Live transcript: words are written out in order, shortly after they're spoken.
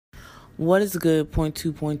What is good? Point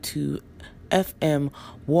two FM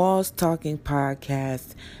Walls Talking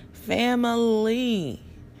Podcast family.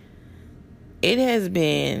 It has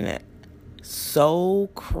been so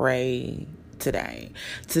crazy today.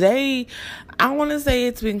 Today, I want to say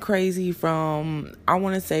it's been crazy from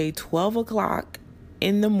 12 o'clock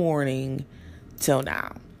in the morning till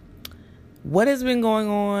now. What has been going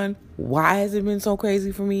on? Why has it been so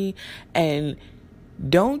crazy for me? And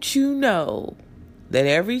don't you know that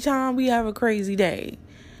every time we have a crazy day,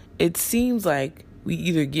 it seems like we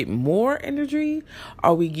either get more energy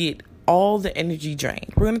or we get all the energy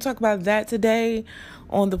drained. We're going to talk about that today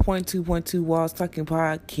on the Point Two Walls Talking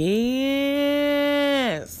Podcast.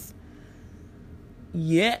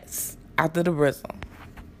 Yes, after the bristle.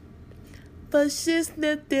 But she's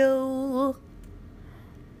the do.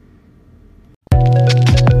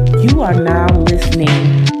 You are now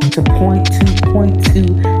listening to Point Two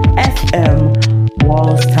FM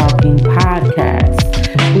Walls Talking Podcast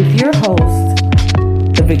with your host,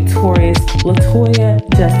 the victorious Latoya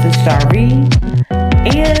Justice Shari,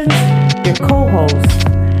 and your co-host,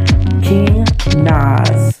 King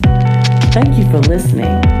Nas. Thank you for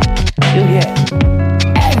listening. You'll hear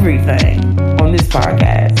everything on this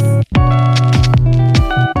podcast.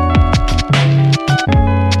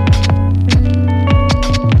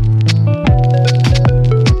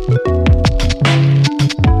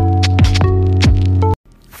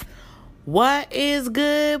 What is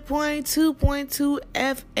good? Point two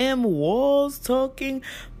FM Walls Talking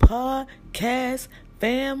Podcast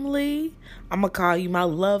family. I'm going to call you my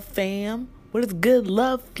love fam. What is good,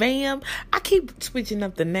 love fam? I keep switching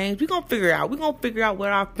up the names. We're going to figure out. We're going to figure out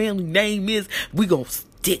what our family name is. We're going to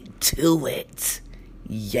stick to it.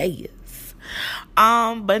 Yes.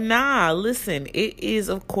 But listen, it is,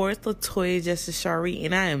 of course, Latoya Justice Shari,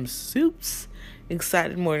 and I am soups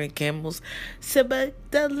excited more than camels to be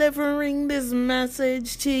delivering this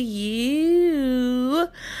message to you.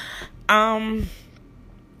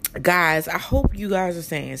 Guys, I hope you guys are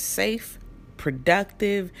staying safe,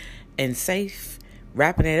 productive, and safe.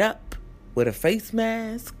 Wrapping it up with a face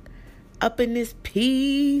mask up in this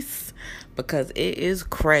piece because it is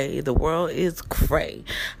cray. The world is cray.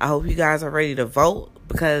 I hope you guys are ready to vote.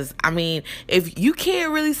 Because, if you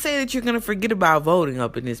can't really say that you're going to forget about voting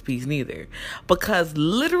up in this piece neither. Because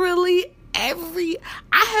literally I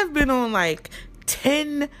have been on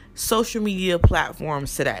 10 social media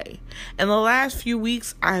platforms today. In the last few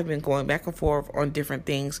weeks, I have been going back and forth on different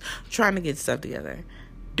things, trying to get stuff together.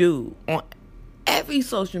 Dude, on every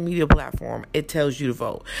social media platform, it tells you to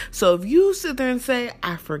vote. So if you sit there and say,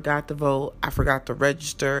 I forgot to vote, I forgot to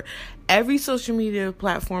register, every social media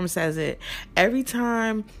platform says it. Every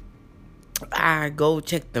time I go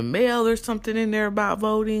check the mail or something in there about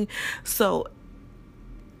voting. So,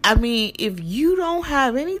 if you don't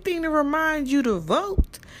have anything to remind you to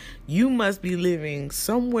vote, you must be living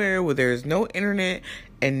somewhere where there's no internet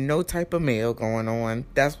and no type of mail going on.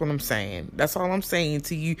 That's what I'm saying. That's all I'm saying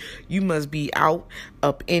to you. You must be out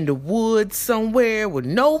up in the woods somewhere with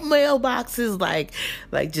no mailboxes,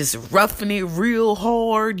 like just roughing it real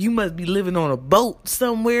hard. You must be living on a boat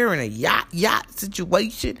somewhere in a yacht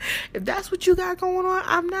situation. If that's what you got going on,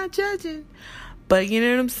 I'm not judging. But you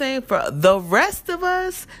know what I'm saying? For the rest of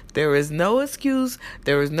us, there is no excuse.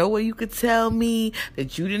 There is no way you could tell me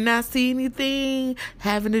that you did not see anything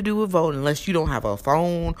having to do with voting unless you don't have a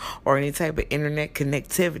phone or any type of internet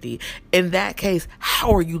connectivity. In that case,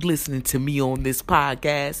 how are you listening to me on this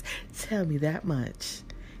podcast? Tell me that much.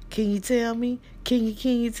 Can you tell me? Can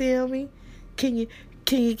you tell me? Can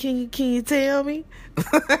you tell me?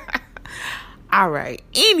 All right.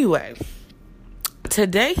 Anyway.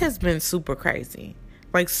 Today has been super crazy.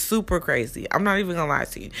 Super crazy. I'm not even gonna lie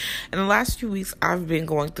to you. In the last few weeks, I've been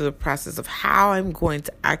going through the process of how I'm going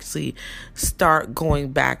to actually start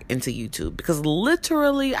going back into YouTube. Because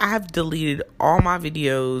literally, I have deleted all my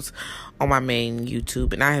videos on my main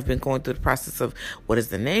YouTube. And I have been going through the process of what is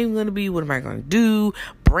the name going to be? What am I going to do?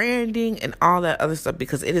 Branding and all that other stuff.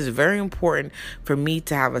 Because it is very important for me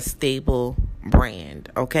to have a stable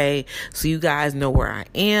brand. Okay? So you guys know where I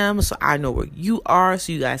am. So I know where you are.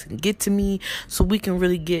 So you guys can get to me. So we can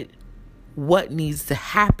really get what needs to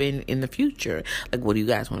happen in the future. What do you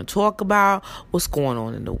guys want to talk about? What's going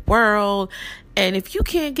on in the world? And if you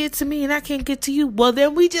can't get to me and I can't get to you, well,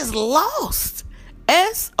 then we just lost.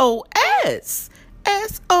 SOS.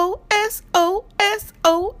 SOS.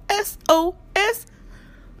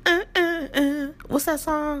 What's that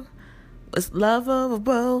song? It's love of a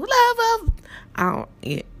bro.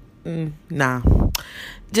 Nah.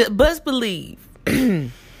 Just best believe.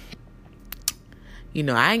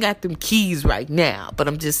 I ain't got them keys right now, but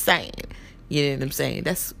I'm just saying. You know what I'm saying?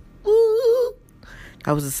 That's,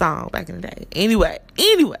 That was a song back in the day. Anyway,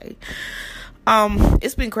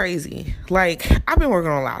 it's been crazy. Like, I've been working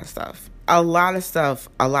on a lot of stuff. One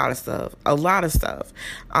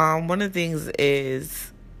of the things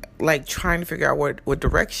is like trying to figure out what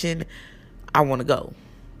direction I want to go.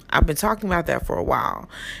 I've been talking about that for a while.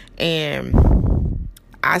 And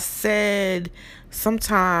I said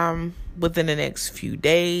sometime within the next few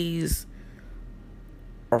days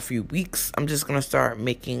or a few weeks, I'm just going to start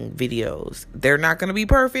making videos. They're not going to be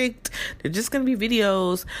perfect. They're just going to be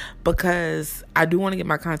videos because I do want to get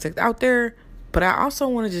my content out there, but I also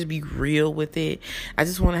want to just be real with it. I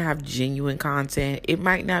just want to have genuine content. It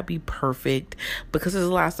might not be perfect because there's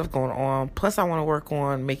a lot of stuff going on. Plus, I want to work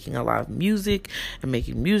on making a lot of music and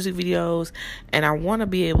making music videos. And I want to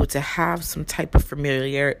be able to have some type of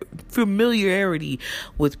familiarity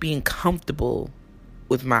with being comfortable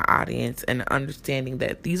with my audience and understanding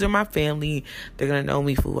that these are my family. They're going to know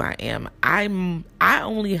me for who I am. I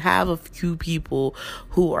only have a few people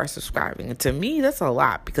who are subscribing. And to me, that's a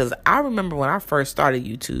lot because I remember when I first started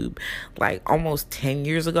YouTube, like almost 10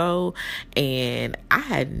 years ago, and I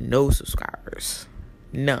had no subscribers,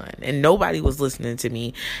 none. And nobody was listening to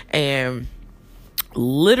me. And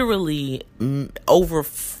literally I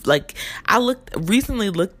recently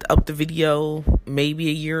looked up the video maybe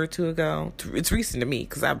a year or two ago. It's recent to me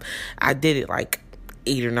because I did it like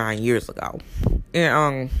 8 or 9 years ago.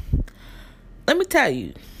 And let me tell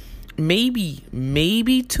you, maybe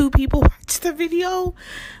 2 people watched the video.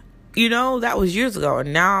 You know, that was years ago.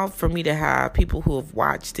 And now for me to have people who have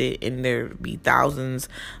watched it and there be thousands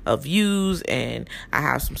of views, and I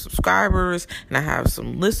have some subscribers, and I have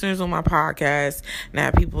some listeners on my podcast, and I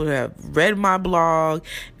have people who have read my blog,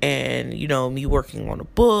 and, you know, me working on a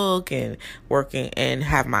book and working and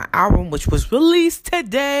have my album, which was released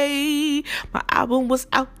today. My album was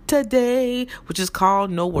out today, which is called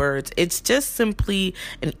No Words. It's just simply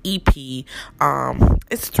an EP.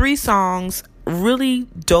 It's 3 songs. Really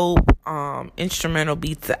dope instrumental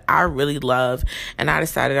beats that I really love, and I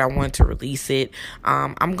decided I wanted to release it.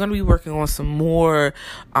 I'm gonna be working on some more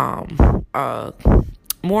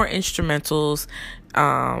instrumentals,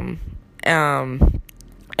 and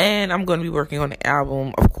I'm going to be working on the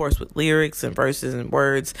album, of course, with lyrics and verses and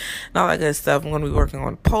words and all that good stuff. I'm going to be working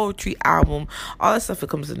on a poetry album, all that stuff that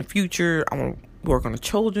comes in the future. I'm going to work on a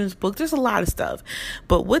children's book. There's a lot of stuff,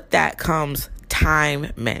 but with that comes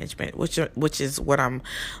time management, which is what I'm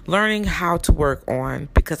learning how to work on,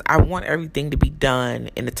 because I want everything to be done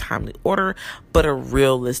in a timely order, but a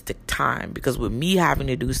realistic time. Because with me having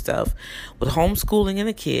to do stuff with homeschooling and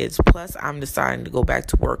the kids, plus I'm deciding to go back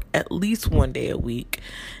to work at least 1 day a week,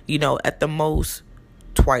 you know, at the most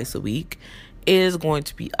twice a week, is going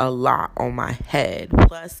to be a lot on my head.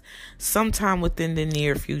 Plus, sometime within the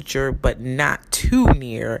near future, but not too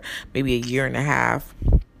near, maybe a year and a half,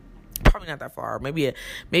 probably not that far, maybe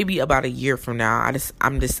about a year from now, I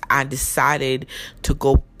decided to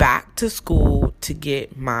go back to school to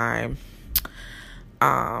get my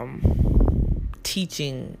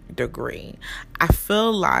teaching degree. I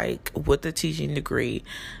feel like with the teaching degree,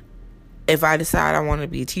 if I decide I want to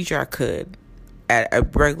be a teacher, I could at a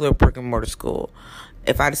regular brick and mortar school.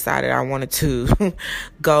 If I decided I wanted to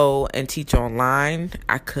go and teach online,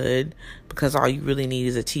 I could, because all you really need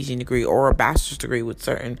is a teaching degree or a bachelor's degree with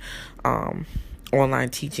certain online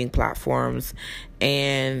teaching platforms.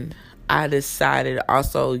 And I decided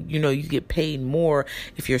also, you know, you get paid more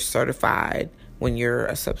if you're certified when you're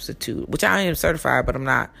a substitute, which I am certified, but I'm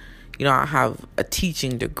not, you know, I have a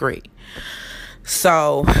teaching degree.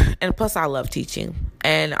 So, and plus I love teaching.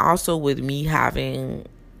 And also with me having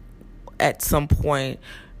at some point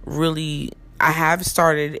really, I have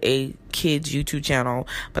started a kids YouTube channel,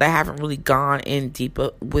 but I haven't really gone in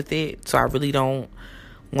deeper with it. So I really don't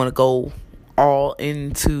want to go all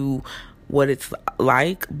into what it's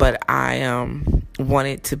like, but I want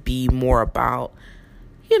it to be more about,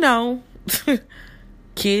 you know,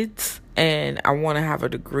 kids. And I want to have a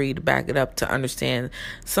degree to back it up to understand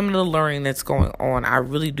some of the learning that's going on. I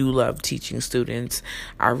really do love teaching students.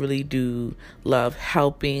 I really do love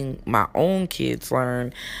helping my own kids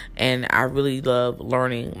learn. And I really love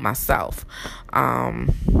learning myself.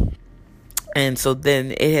 And so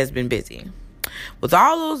then it has been busy. With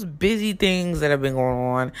all those busy things that have been going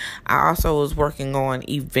on, I also was working on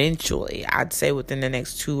eventually, I'd say within the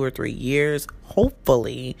next 2 or 3 years,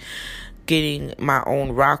 hopefully, getting my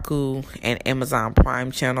own Roku and Amazon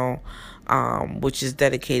Prime channel, which is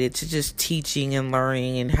dedicated to just teaching and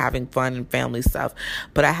learning and having fun and family stuff.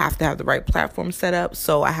 But I have to have the right platform set up,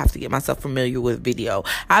 so I have to get myself familiar with video.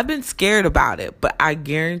 I've been scared about it, but I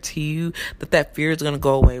guarantee you that fear is going to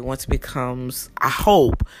go away once it becomes, I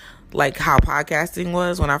hope, like how podcasting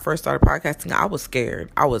was. When I first started podcasting, I was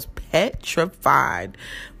scared. I was petrified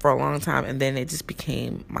for a long time, and then it just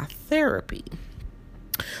became my therapy.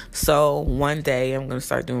 So one day I'm going to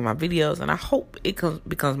start doing my videos, and I hope it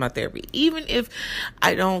becomes my therapy. Even if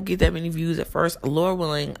I don't get that many views at first, Lord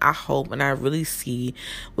willing, I hope and I really see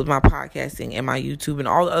with my podcasting and my YouTube and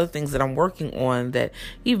all the other things that I'm working on that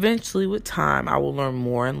eventually with time I will learn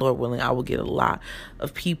more, and Lord willing, I will get a lot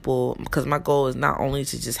of people, because my goal is not only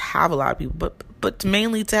to just have a lot of people, but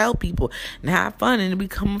mainly to help people and have fun and to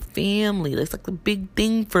become a family. That's like the big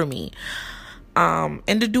thing for me.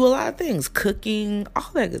 And to do a lot of things, cooking, all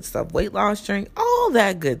that good stuff, weight loss drink, all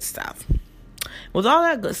that good stuff. With all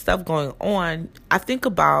that good stuff going on, I think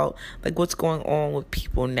about like what's going on with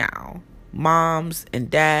people now. Moms and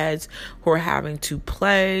dads who are having to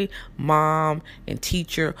play mom and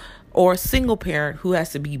teacher, or a single parent who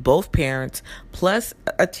has to be both parents plus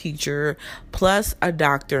a teacher plus a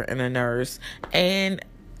doctor and a nurse, and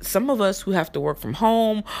some of us who have to work from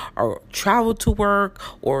home or travel to work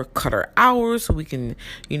or cut our hours so we can,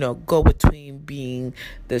 go between being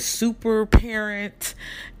the super parent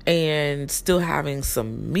and still having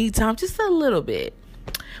some me time, just a little bit.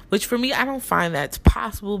 Which for me, I don't find that's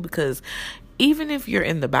possible, because even if you're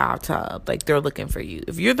in the bathtub, like, they're looking for you.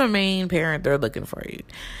 If you're the main parent, they're looking for you.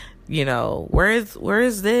 Where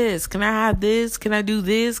is this? Can I have this? Can I do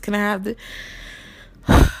this? Can I have this?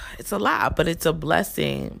 It's a lot, but it's a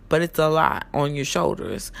blessing, but it's a lot on your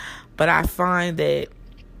shoulders. But I find that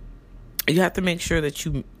you have to make sure that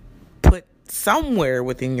you put somewhere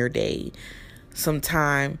within your day some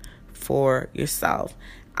time for yourself.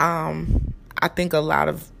 I think a lot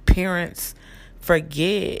of parents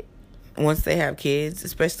forget once they have kids,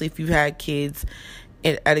 especially if you've had kids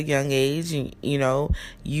at a young age, and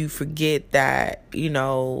you forget that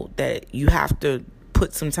that you have to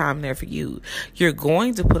put some time there for you. You're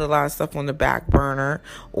going to put a lot of stuff on the back burner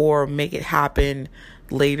or make it happen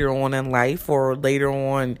later on in life, or later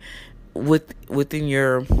on within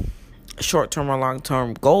your short-term or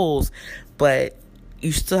long-term goals, but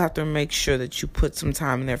you still have to make sure that you put some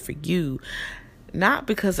time in there for you. Not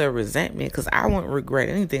because of resentment, because I won't regret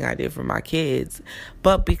anything I did for my kids,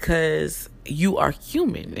 but because you are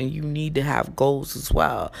human and you need to have goals as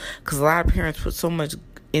well. Because a lot of parents put so much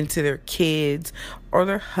into their kids or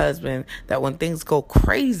their husband that when things go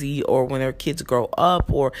crazy, or when their kids grow up,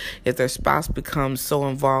 or if their spouse becomes so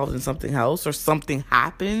involved in something else, or something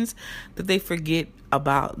happens, that they forget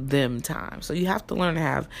about them time. So you have to learn to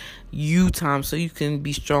have you time so you can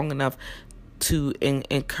be strong enough to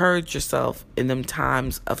encourage yourself in them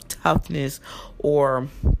times of toughness, or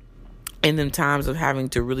in them times of having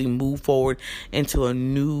to really move forward into a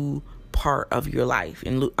new part of your life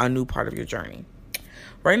and a new part of your journey.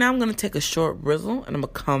 Right now, I'm going to take a short bristle, and I'm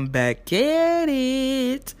going to come back at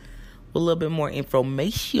it with a little bit more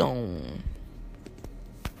information.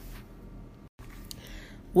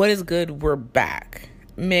 What is good? We're back.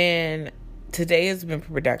 Man, today has been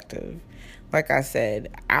productive. Like I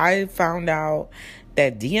said, I found out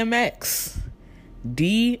that DMX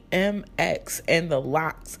and the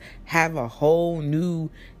Lox have a whole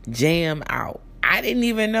new jam out. I didn't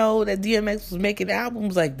even know that DMX was making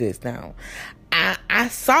albums like this now. I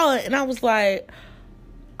saw it and I was like,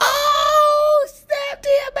 oh, snap,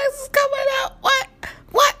 DMX is coming out. What?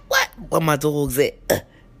 Where my dogs at?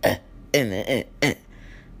 And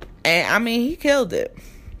I mean, he killed it.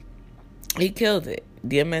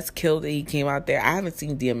 DMX killed it. He came out there. I haven't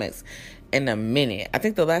seen DMX in a minute. I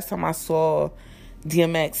think the last time I saw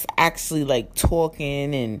DMX actually like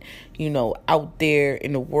talking and, out there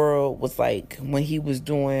in the world was like when he was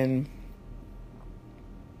doing,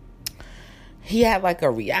 he had like a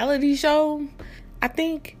reality show, I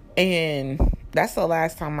think. And that's the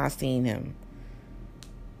last time I seen him.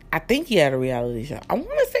 I think he had a reality show. I want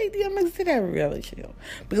to say DMX did have a reality show,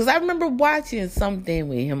 because I remember watching something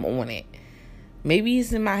with him on it. Maybe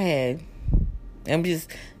it's in my head. I'm just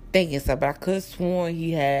thinking stuff, but I could have sworn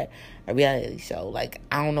he had a reality show. Like,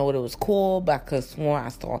 I don't know what it was called, but I could have sworn I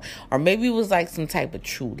saw. Or maybe it was like some type of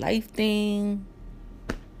true life thing.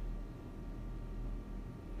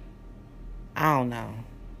 I don't know.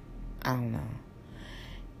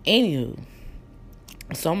 Anywho,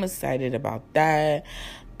 so I'm excited about that.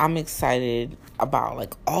 I'm excited about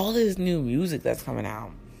like all this new music that's coming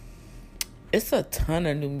out. It's a ton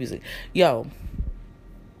of new music. Yo,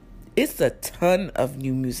 it's a ton of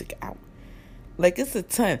new music out. Like, it's a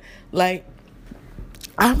ton. Like,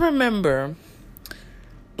 I remember,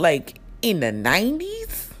 like, in the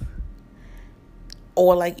 90s,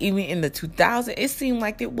 or like even in the 2000s, it seemed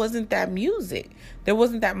like it wasn't that music. There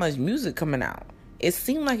wasn't that much music coming out. it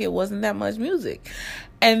seemed like it wasn't that much music.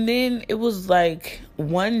 And then it was like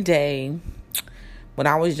one day when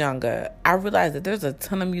I was younger, I realized that there's a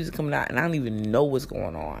ton of music coming out and I don't even know what's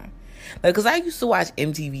going on. Like, because I used to watch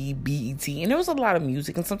MTV, BET, and there was a lot of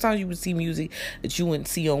music, and sometimes you would see music that you wouldn't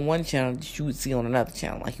see on one channel that you would see on another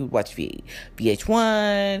channel. Like, you would watch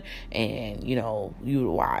VH1, and, you know, you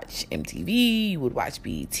would watch MTV, you would watch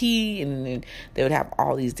BET, and then they would have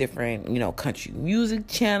all these different, you know, country music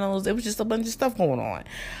channels. There was just a bunch of stuff going on.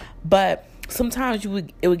 But sometimes it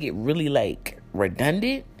would get really, like,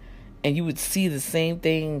 redundant, and you would see the same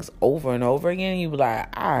things over and over again, and you'd be like,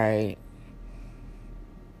 all right,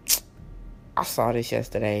 I saw this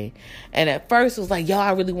yesterday. And at first it was like, yo,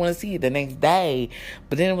 I really want to see it the next day.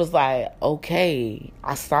 But then it was like, okay,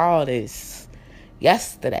 I saw this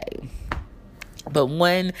yesterday. But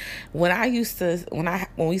when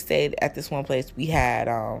we stayed at this one place, we had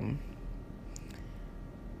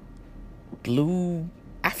Blue,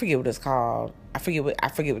 I forget what it's called. I forget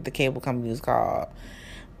what the cable company was called.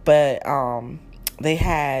 But they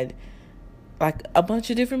had like a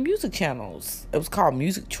bunch of different music channels. It was called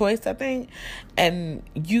Music Choice, I think. And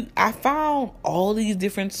I found all these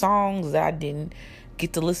different songs that I didn't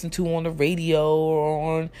get to listen to on the radio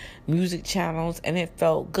or on music channels, and it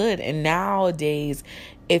felt good. And nowadays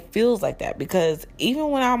it feels like that, because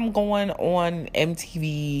even when I'm going on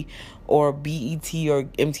MTV or BET or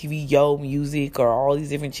MTV Yo Music or all these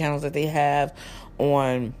different channels that they have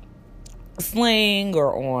on Sling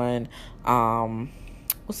or on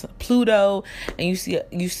Pluto, and you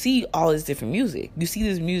see all this different music. You see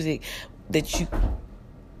this music that you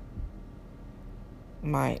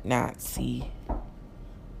might not see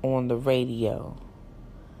on the radio.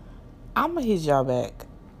 I'm gonna hit y'all back.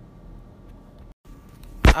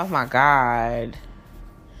 Oh my God.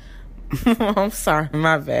 I'm sorry,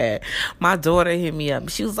 my bad. My daughter hit me up.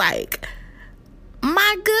 She was like,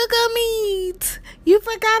 my Google Meet. You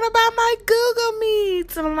forgot about my Google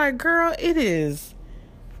Meets. And I'm like, girl, it is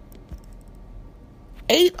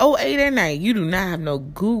 8:08 at night. You do not have no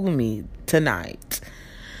Google Meet tonight.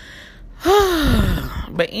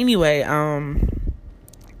 But anyway,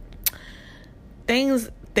 things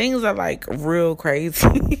are like real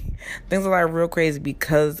crazy. Things are like real crazy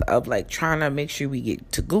because of like trying to make sure we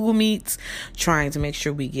get to Google Meets, trying to make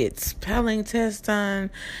sure we get spelling tests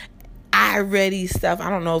done, iReady stuff. I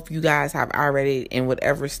don't know if you guys have iReady in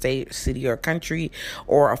whatever state, city, or country,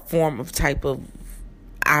 or a form of type of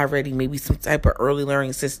iReady, maybe some type of early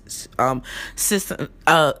learning system,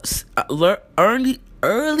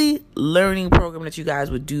 early learning program that you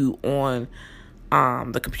guys would do on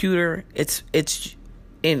the computer. It's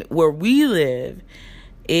in where we live.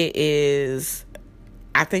 It is,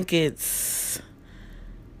 I think it's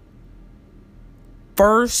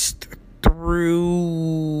first through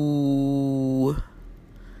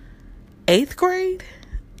 8th grade.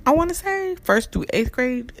 I want to say first through 8th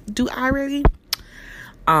grade do iReady.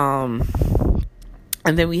 And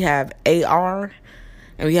then we have AR,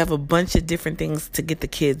 and we have a bunch of different things to get the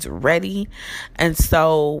kids ready. And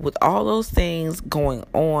so with all those things going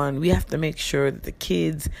on, we have to make sure that the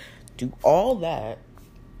kids do all that,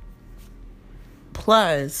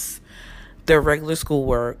 plus their regular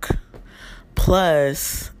schoolwork,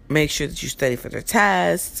 plus make sure that you study for their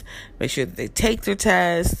tests, make sure that they take their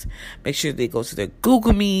tests, make sure they go to their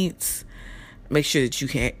Google Meets, make sure that you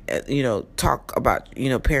can, talk about,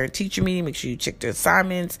 parent-teacher meeting, make sure you check their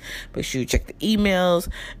assignments, make sure you check the emails.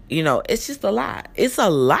 It's just a lot. It's a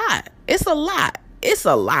lot. It's a lot. It's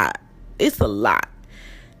a lot. It's a lot.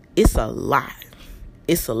 It's a lot.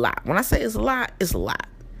 It's a lot. When I say it's a lot, it's a lot.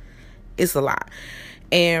 It's a lot.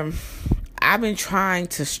 And I've been trying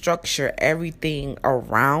to structure everything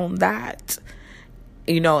around that.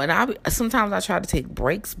 And sometimes I try to take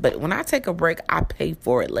breaks, but when I take a break, I pay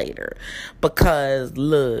for it later. Because,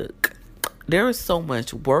 look, there is so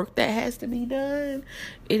much work that has to be done.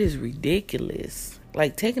 It is ridiculous.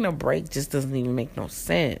 Like, taking a break just doesn't even make no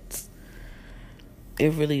sense.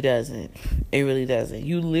 It really doesn't. It really doesn't.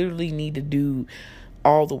 You literally need to do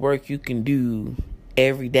all the work you can do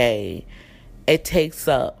every day. It takes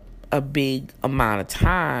up a big amount of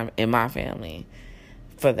time in my family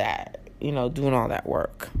for that. Doing all that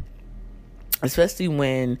work. Especially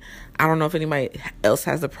when, I don't know if anybody else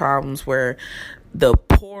has the problems where the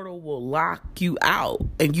portal will lock you out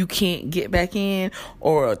and you can't get back in,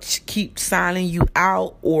 or keep signing you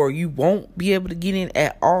out, or you won't be able to get in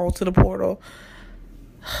at all to the portal.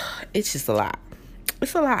 It's just a lot.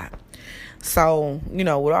 It's a lot. So, with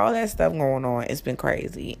all that stuff going on, it's been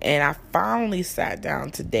crazy. And I finally sat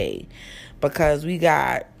down today because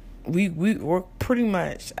we're pretty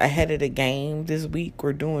much ahead of the game this week.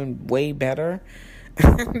 We're doing way better.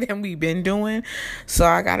 than we've been doing. So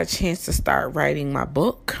I got a chance to start writing my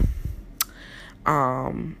book.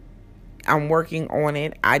 I'm working on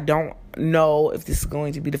it. I don't know if this is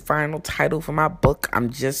going to be the final title for my book.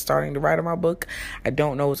 I'm just starting to write my book. I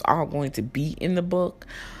don't know it's all going to be in the book,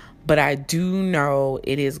 but I do know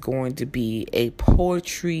it is going to be a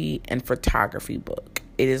poetry and photography book.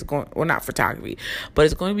 It is going, well, not photography, but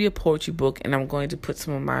it's going to be a poetry book, and I'm going to put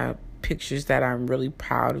some of my pictures that I'm really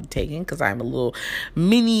proud of taking, because I'm a little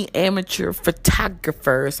mini amateur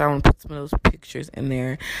photographer, so I want to put some of those pictures in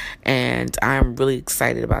there, and I'm really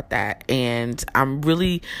excited about that. And I'm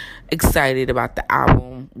really excited about the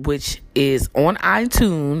album, which is on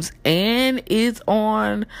iTunes and is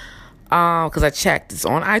on because I checked, it's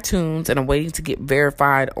on iTunes, and I'm waiting to get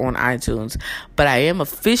verified on iTunes, but I am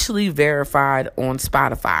officially verified on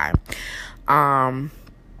Spotify.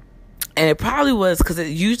 And it probably was because it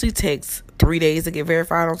usually takes 3 days to get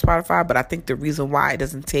verified on Spotify. But I think the reason why it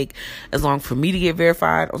doesn't take as long for me to get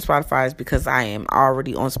verified on Spotify is because I am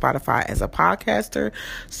already on Spotify as a podcaster.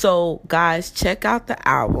 So, guys, check out the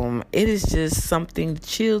album. It is just something to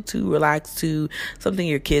chill to, relax to, something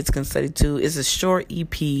your kids can study to. It's a short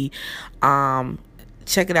EP.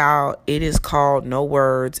 Check it out. It is called No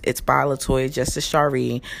Words. It's by LaToya Justice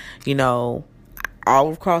Shari. You know,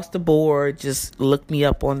 all across the board, just look me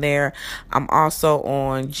up on there. I'm also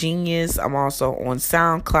on Genius. I'm also on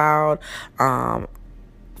SoundCloud,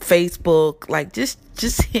 Facebook. Like,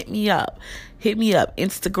 just hit me up. Hit me up.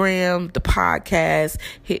 Instagram, the podcast.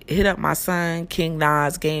 Hit up my son, King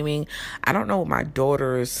Nas Gaming. I don't know what my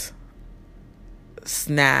daughter's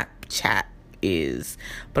Snapchat is,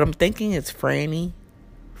 but I'm thinking it's Franny.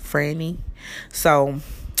 So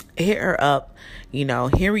hit her up. You know,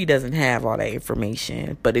 Henry doesn't have all that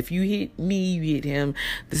information, but if you hit me, you hit him.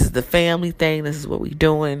 This is the family thing. This is what we're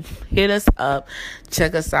doing. Hit us up,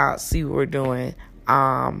 check us out, see what we're doing.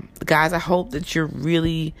 Guys, I hope that you're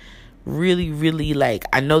really, like,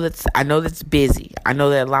 I know that's busy. I know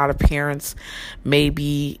that a lot of parents may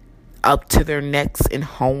be up to their necks in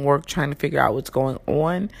homework trying to figure out what's going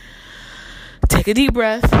on. Take a deep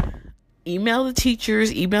breath. Email the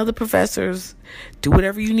teachers, email the professors, do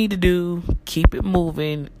whatever you need to do. Keep it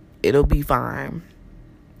moving. It'll be fine.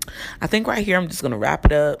 I think right here I'm just going to wrap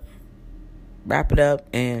it up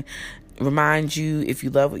and remind you, if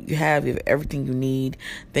you love what you have everything you need.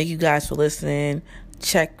 Thank you guys for listening.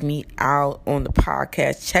 Check me out on the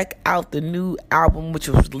podcast. Check out the new album, which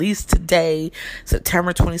was released today,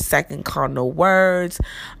 September 22nd, called No Words.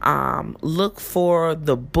 Look for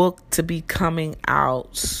the book to be coming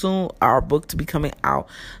out soon. Our book to be coming out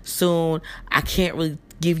soon. I can't really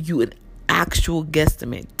give you an actual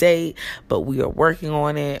guesstimate date, but we are working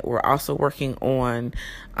on it. We're also working on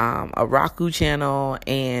a Roku channel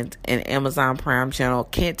and an Amazon Prime channel.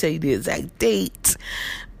 Can't tell you the exact date,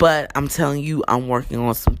 but I'm telling you, I'm working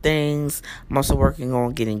on some things. I'm also working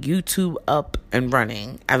on getting YouTube up and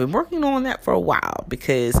running. I've been working on that for a while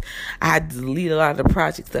because I had to delete a lot of the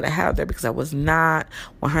projects that I have there because I was not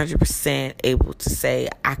 100% able to say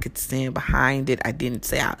I could stand behind it. I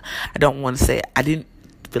didn't I didn't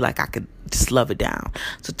feel like I could just love it down.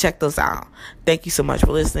 So check those out. Thank you so much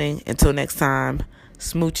for listening. Until next time,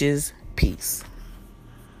 smooches. Peace.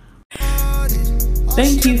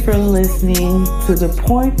 Thank you for listening to the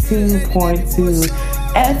 .2.2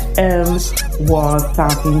 FM Walls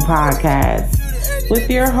Talking Podcast with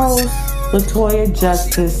your host, LaToya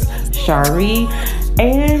Justice Shari,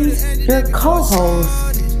 and your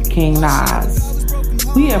co-host, King Nas.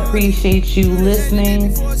 We appreciate you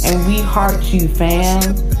listening, and we heart you,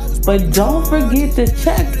 fam. But don't forget to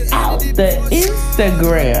check out the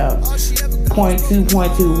Instagram,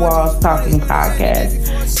 .2.2 Walls Talking Podcast,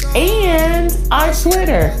 and our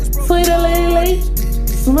Twitter, Lily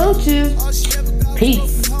Smooches.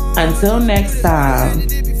 Peace. Until next time.